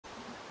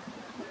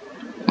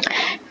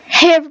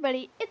Hey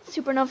everybody, it's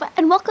Supernova,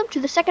 and welcome to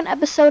the second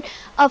episode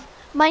of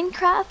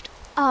Minecraft,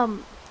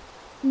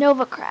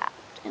 NovaCraft.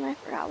 And I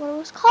forgot what it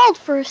was called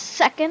for a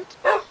second,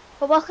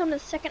 but welcome to the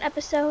second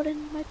episode, and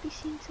you might be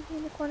seeing something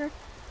in the corner.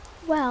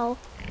 Well,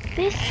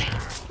 this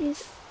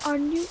is our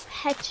new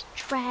pet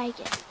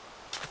dragon.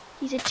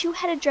 He's a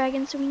two-headed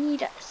dragon, so we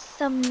need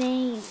some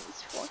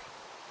names for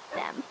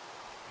them.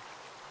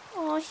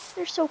 Oh,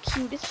 they're so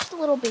cute. It's just a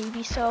little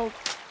baby, so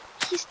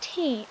he's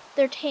tame.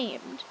 They're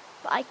tamed.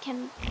 But I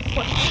can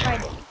push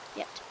right in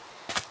yet.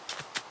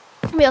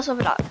 We also have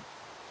a dog.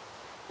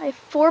 I have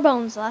 4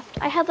 bones left.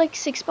 I had like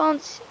 6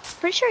 bones.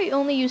 Pretty sure I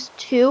only used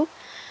 2.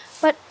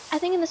 But I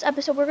think in this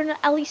episode we're gonna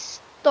at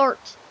least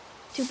start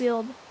to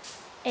build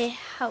a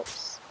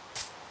house.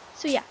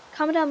 So yeah,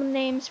 comment down the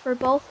names for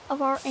both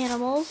of our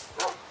animals.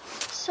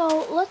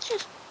 So let's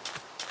just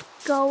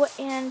go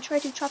and try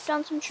to chop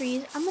down some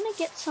trees. I'm gonna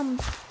get some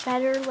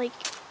better, like,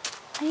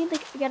 I need to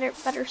get a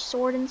better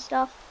sword and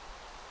stuff.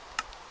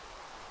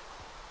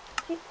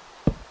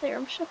 There,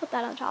 I'm just gonna put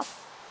that on top.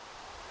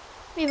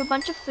 We have a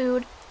bunch of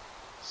food,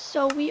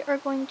 so we are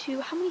going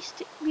to. How many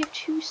sticks? We have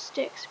 2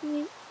 sticks. We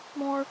need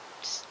more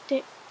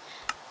sticks.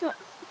 I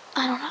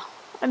don't know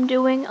what I'm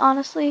doing,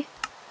 honestly.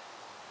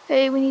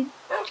 Okay, we need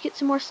to get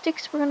some more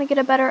sticks. We're gonna get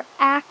a better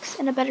axe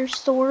and a better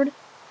sword.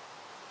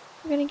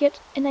 We're gonna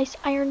get a nice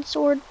iron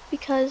sword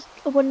because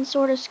a wooden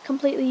sword is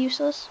completely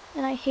useless,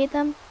 and I hate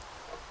them.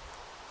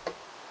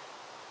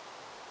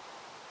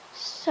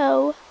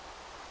 So.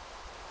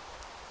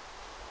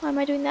 Why am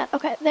I doing that?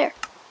 Okay, there.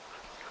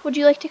 Would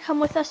you like to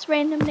come with us,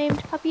 random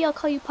named puppy? I'll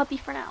call you Puppy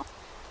for now.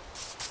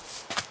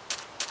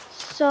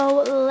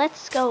 So,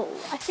 let's go.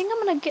 I think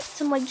I'm gonna get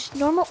some, like, just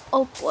normal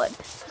oak wood.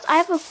 Because I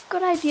have a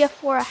good idea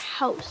for a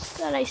house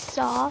that I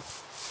saw.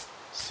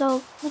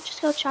 So, let's just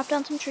go chop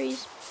down some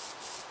trees.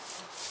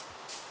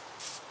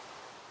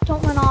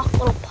 Don't run off,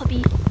 little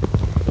puppy.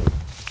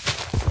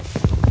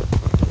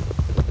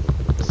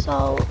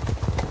 So,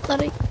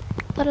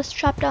 let us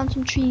chop down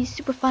some trees.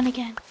 Super fun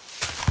again.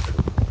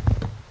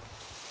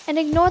 And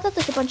ignore that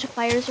there's a bunch of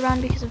fires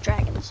around because of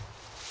dragons.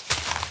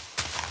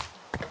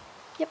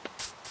 Yep.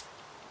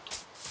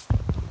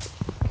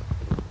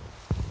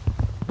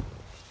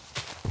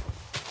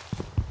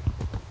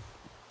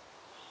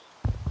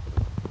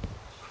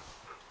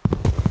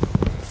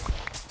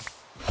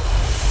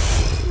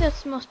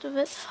 That's most of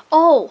it.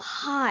 Oh,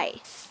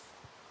 hi.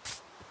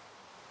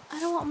 I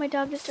don't want my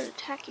dog to start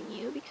attacking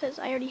you because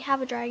I already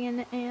have a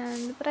dragon,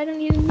 but I don't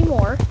need any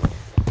more.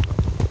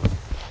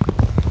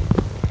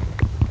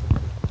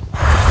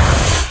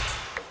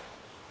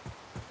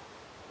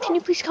 Can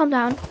you please calm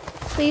down?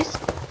 Please?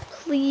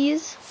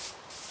 Please?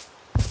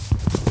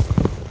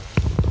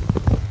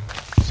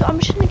 So I'm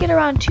just gonna get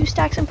around 2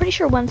 stacks. I'm pretty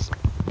sure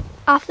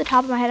off the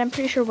top of my head, I'm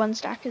pretty sure 1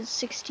 stack is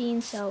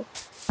 16, so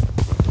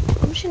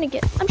I'm just gonna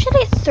get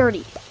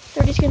 30.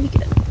 30 is gonna be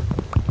good.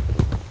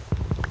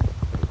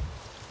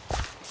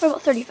 What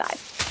about 35?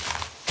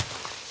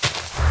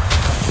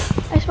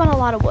 I just want a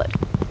lot of wood.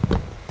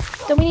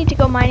 Then we need to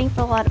go mining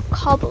for a lot of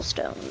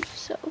cobblestone,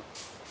 so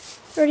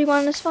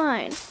 31 is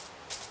fine.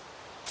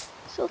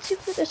 So let's see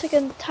if there's like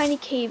a tiny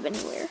cave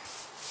anywhere.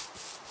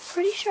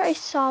 Pretty sure I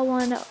saw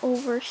one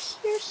over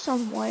here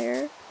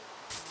somewhere.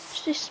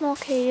 Just a small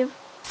cave.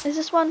 Is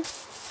this one?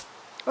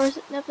 Or is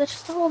it? No, that's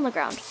just a hole in the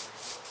ground.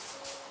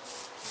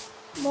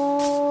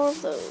 More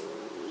of those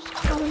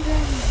common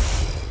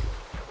dragons.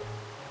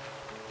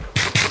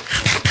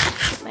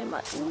 Get my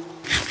mutton.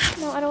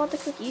 No, I don't want the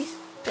cookie.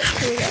 But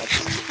here we go. It's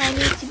a tiny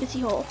itsy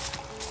bitsy hole.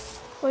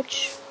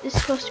 Which is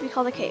supposed to be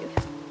called a cave.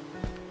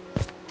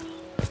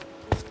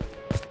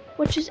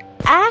 Which is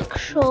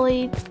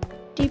actually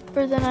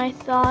deeper than I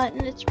thought,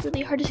 and it's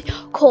really hard to see.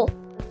 Coal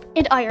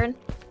and iron.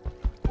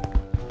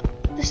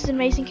 This is an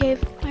amazing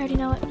cave. I already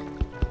know it.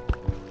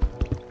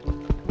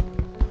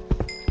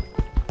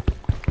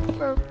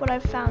 For what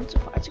I've found so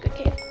far, it's a good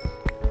cave.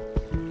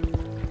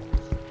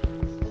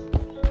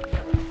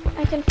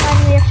 I can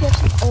finally actually have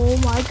some. Oh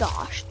my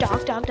gosh.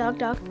 Dog.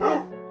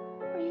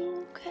 Are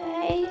you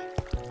okay?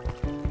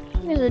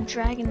 There's a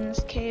dragon in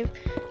this cave.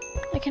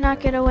 I cannot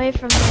get away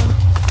from him.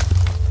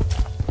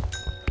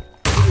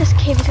 This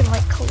cave is gonna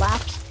like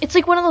collapse. It's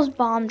like one of those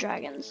bomb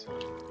dragons.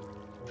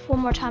 One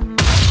more time.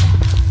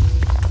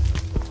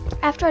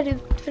 After I do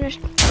finish,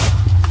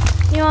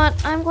 you know what?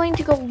 I'm going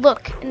to go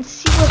look and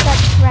see what that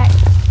dragon.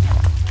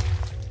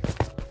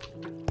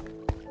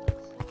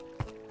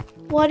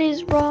 What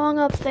is wrong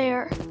up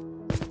there?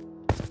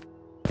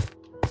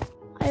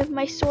 I have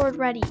my sword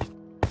ready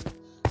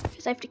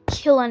because I have to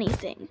kill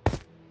anything,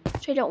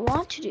 which I don't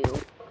want to do,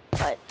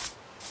 but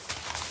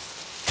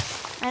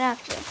I'd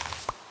have to.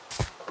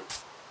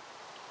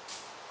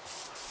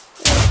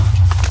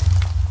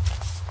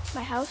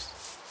 My house.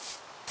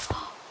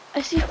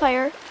 I see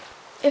fire.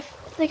 If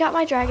they got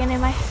my dragon in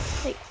my,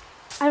 like,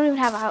 I don't even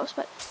have a house,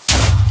 but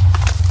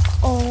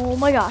oh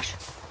my gosh.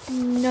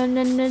 No.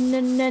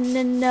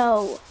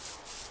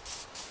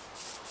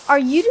 Are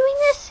you doing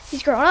this?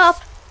 He's grown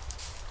up.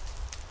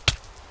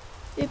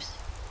 Oops.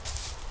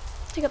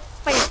 Let's take a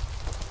fire.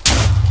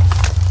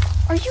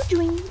 Are you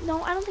doing?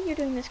 No, I don't think you're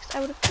doing this because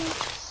I would have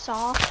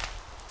saw.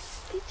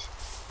 Wait,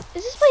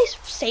 is this place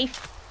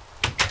safe?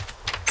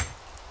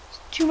 There's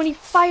too many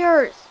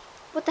fires.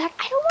 What the heck?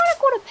 I don't want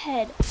to go to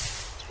bed. I'm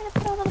trying to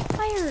put out all the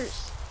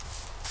fires.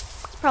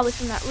 It's probably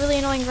from that really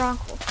annoying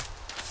Gronkle.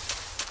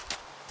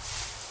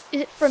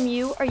 Is it from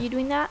you? Are you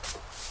doing that?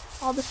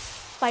 All this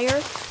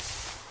fire?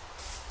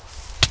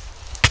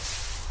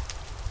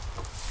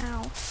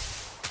 Ow.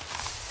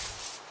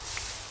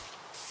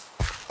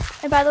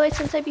 And by the way,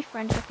 since I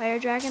befriended a fire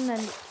dragon, then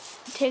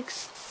it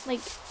takes,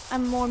 like,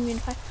 I'm more immune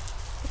to fire.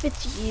 If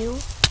it's you,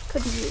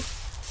 could be you.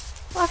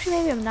 Well, actually,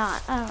 maybe I'm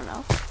not. I don't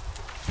know.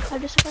 I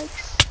just, like,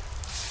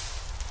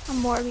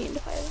 I'm more immune to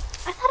fire.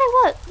 I thought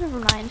I was. Never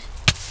mind.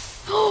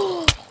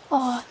 Oh,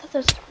 I thought that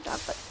was a different dog,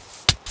 but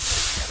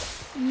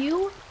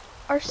you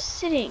are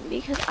sitting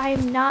because I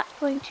am not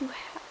going to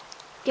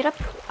get up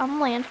on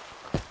the land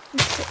and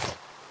sit.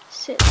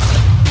 Sit.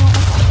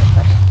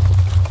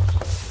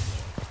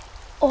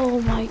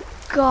 Oh my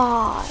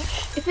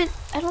gosh. If it,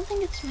 I don't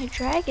think it's my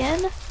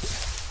dragon.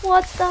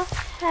 What the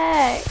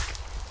heck?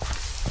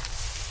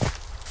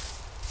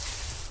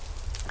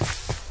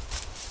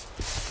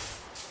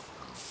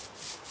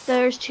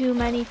 There's too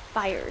many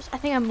fires. I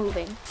think I'm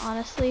moving,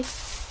 honestly.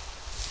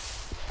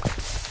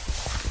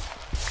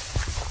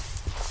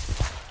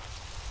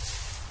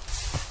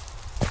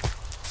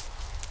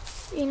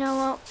 You know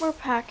what? We're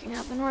packing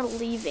up and we're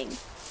leaving.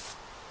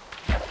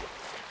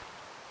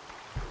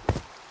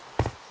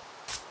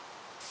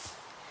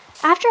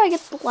 After I get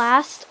the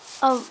last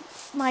of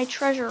my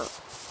treasure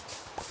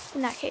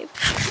in that cave.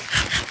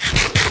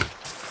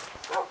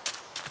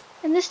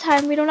 And this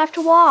time we don't have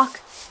to walk.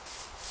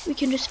 We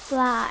can just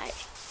fly.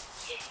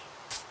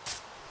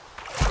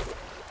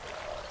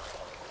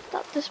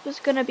 Thought this was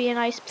gonna be a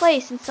nice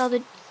place until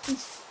the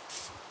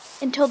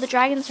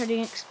dragons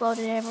started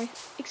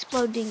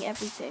exploding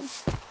everything.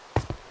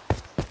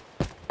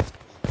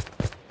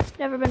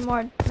 Never been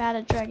more mad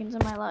at dragons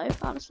in my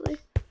life, honestly.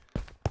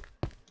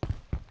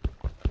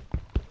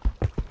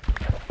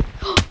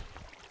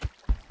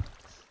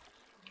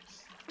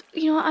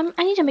 You know,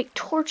 I need to make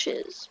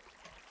torches.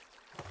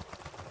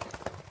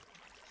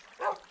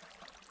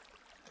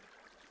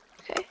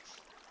 Okay.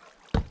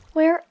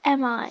 Where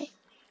am I?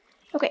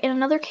 Okay, in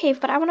another cave,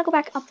 but I want to go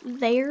back up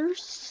there,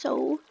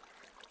 so...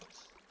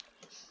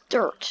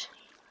 Dirt.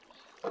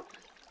 So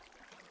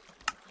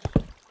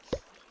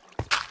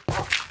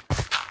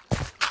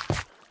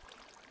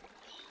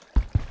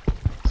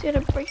you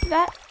gotta break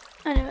that.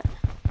 I knew it.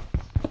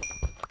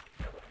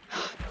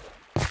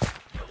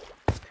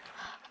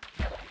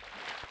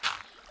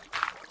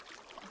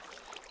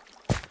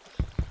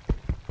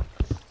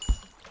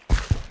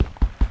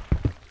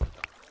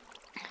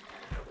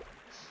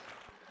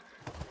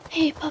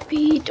 Hey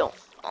puppy, don't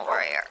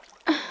over here.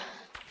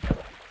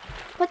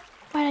 What?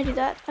 Why did I do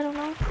that? I don't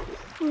know.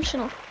 I'm just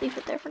gonna leave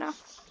it there for now.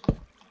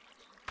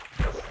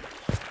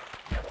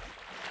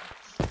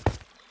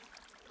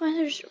 Why is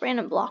there just a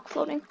random block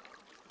floating?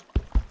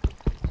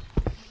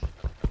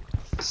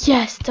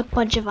 Yes, it's a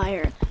bunch of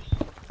iron.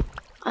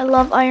 I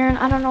love iron.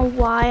 I don't know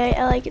why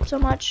I like it so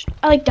much.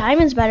 I like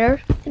diamonds better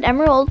and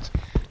emeralds.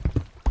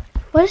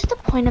 What is the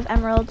point of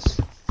emeralds?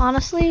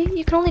 Honestly,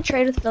 you can only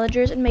trade with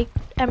villagers and make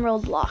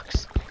emerald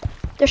blocks.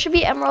 There should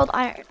be emerald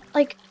iron,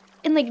 like,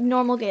 in, like,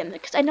 normal game.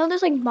 Because I know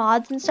there's, like,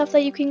 mods and stuff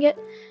that you can get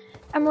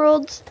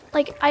emeralds,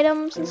 like,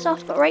 items and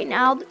stuff. But right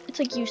now, it's,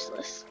 like,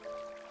 useless.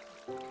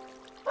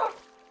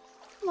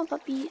 Come on,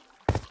 puppy.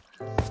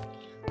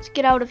 Let's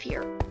get out of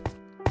here.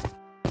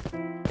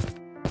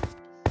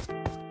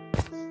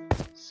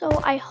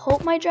 So, I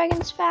hope my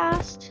dragon's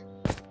fast.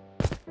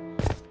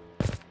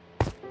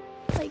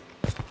 Like,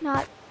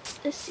 not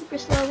this super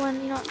slow one,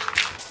 you know.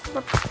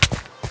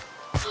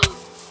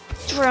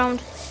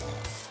 Drowned.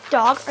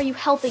 Dog, are you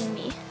helping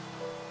me?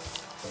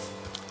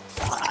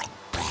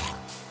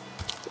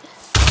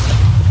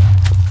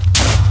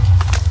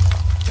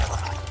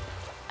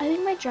 I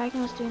think my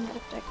dragon was doing that to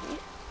protect me.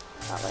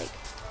 Not like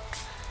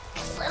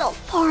a little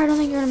far. I don't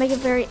think you're gonna make it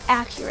very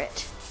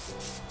accurate.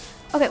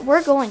 Okay,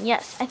 we're going.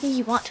 Yes, I think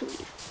you want to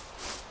leave.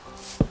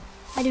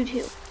 I do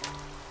too.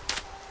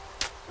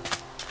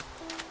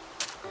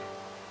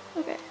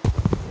 Okay.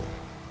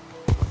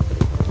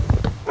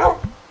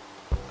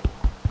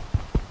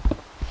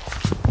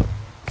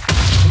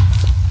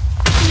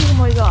 Oh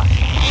my gosh.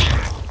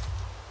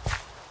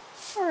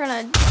 We're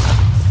gonna...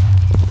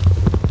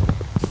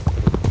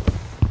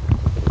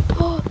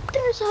 Oh,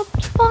 there's a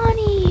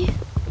bunny!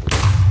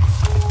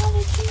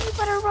 You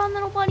better run,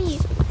 little bunny.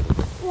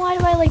 Why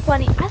do I like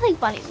bunny? I like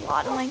bunnies a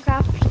lot in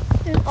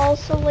Minecraft. There's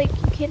also, like,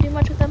 you can't do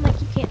much with them,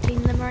 like, you can't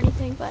tame them or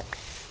anything, but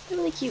they're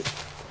really cute.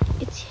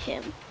 It's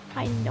him.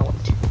 I know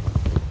it.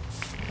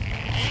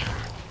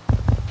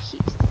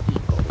 He's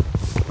evil.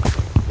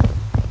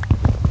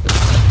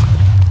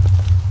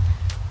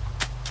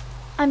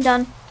 I'm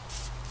done.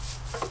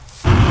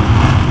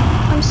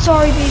 I'm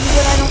sorry, baby,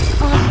 but I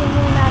don't, honestly, I'm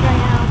really mad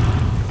right now.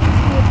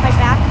 Can you fight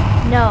back?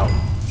 No.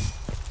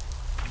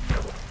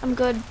 I'm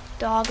good,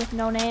 dog with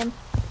no name.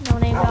 No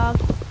name, dog.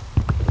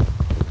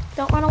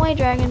 Don't run away,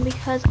 dragon,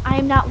 because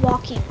I'm not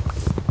walking.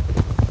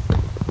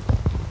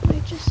 I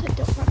just said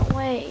don't run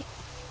away.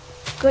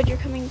 Good, you're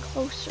coming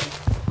closer.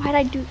 Why'd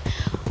I do...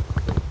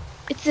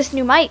 It's this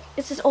new mic.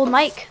 It's this old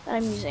mic that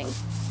I'm using.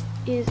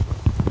 Is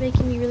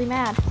making me really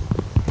mad.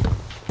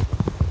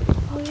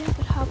 Oh yeah,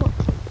 but how about...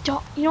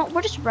 Dog? You know,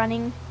 we're just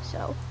running,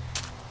 so...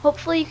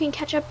 Hopefully you can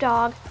catch up,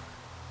 dog.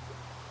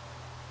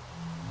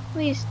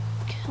 Please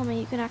tell me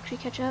you can actually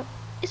catch up.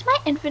 Is my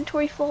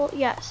inventory full?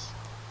 Yes.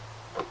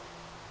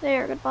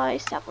 There, goodbye,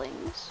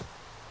 saplings.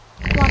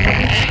 Come on,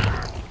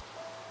 baby.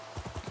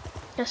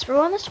 Yes, we're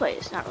going this way.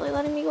 It's not really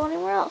letting me go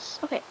anywhere else.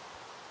 Okay.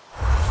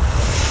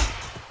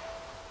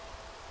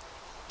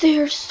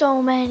 There's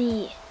so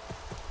many.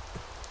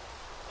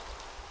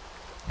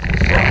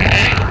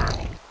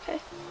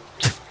 Okay.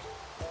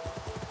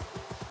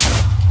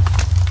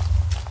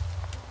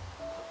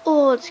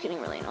 Oh, it's getting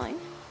really annoying.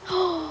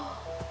 Oh,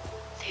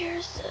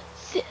 there's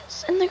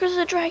this, and there's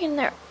a dragon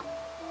there.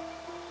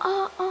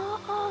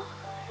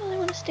 I really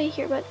want to stay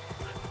here, but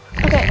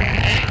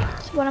okay.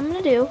 So what I'm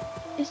gonna do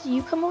is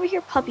you come over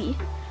here, puppy.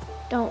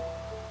 Don't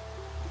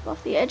go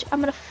off the edge. I'm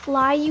gonna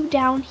fly you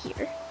down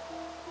here.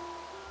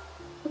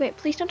 Okay,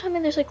 please don't tell me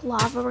there's like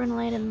lava. We're gonna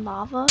land in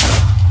lava. I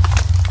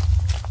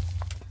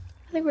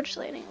think we're just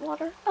landing in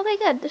water. Okay,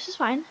 good. This is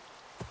fine.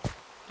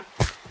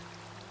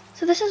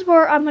 So this is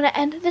where I'm gonna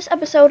end this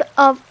episode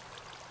of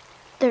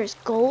there's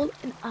gold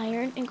and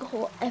iron and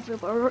coal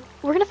everywhere.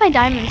 We're gonna find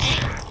diamonds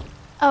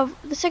of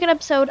the second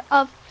episode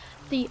of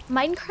the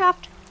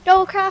Minecraft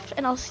NovaCraft,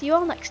 and I'll see you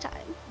all next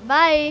time.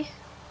 Bye!